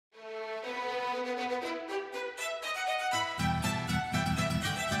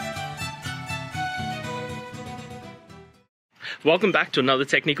Welcome back to another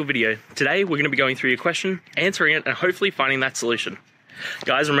technical video. Today we're going to be going through your question, answering it, and hopefully finding that solution.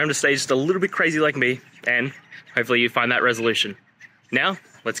 Guys, remember to stay just a little bit crazy like me, and hopefully you find that resolution. Now,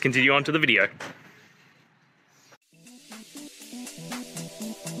 let's continue on to the video.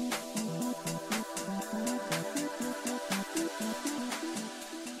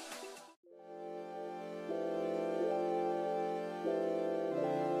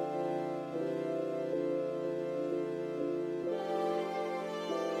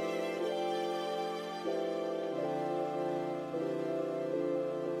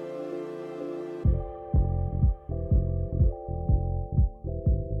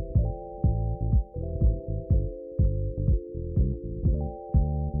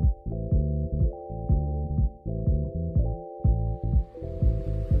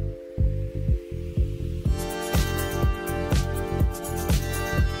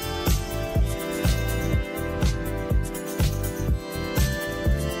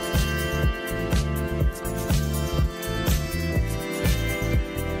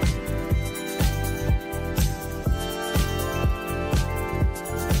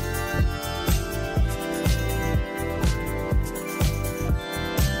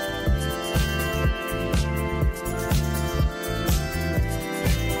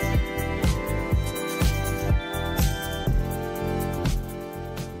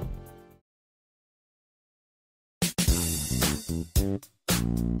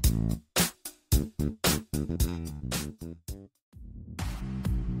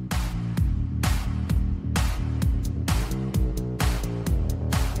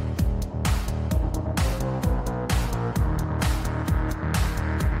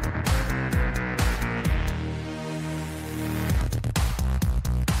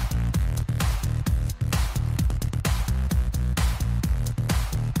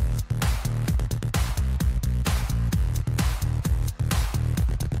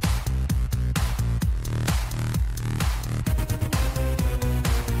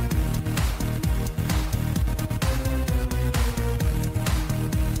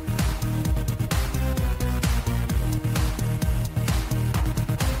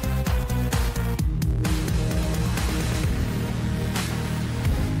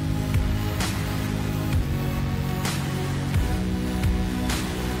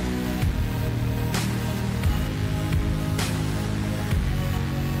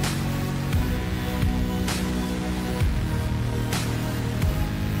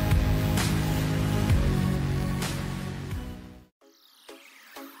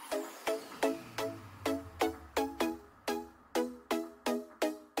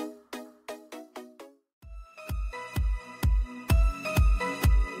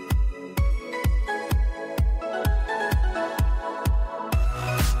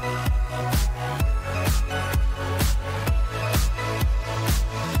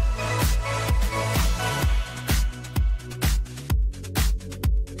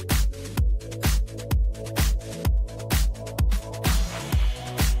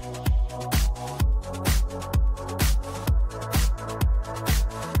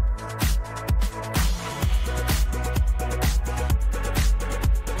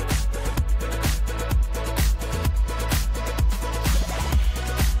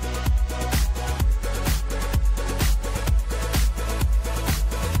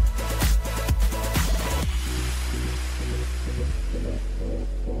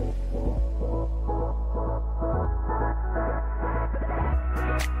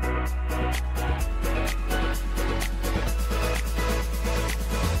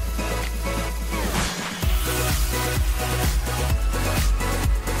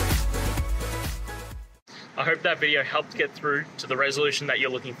 I hope that video helped get through to the resolution that you're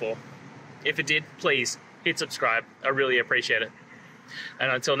looking for. If it did, please hit subscribe. I really appreciate it.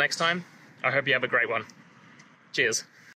 And until next time, I hope you have a great one. Cheers.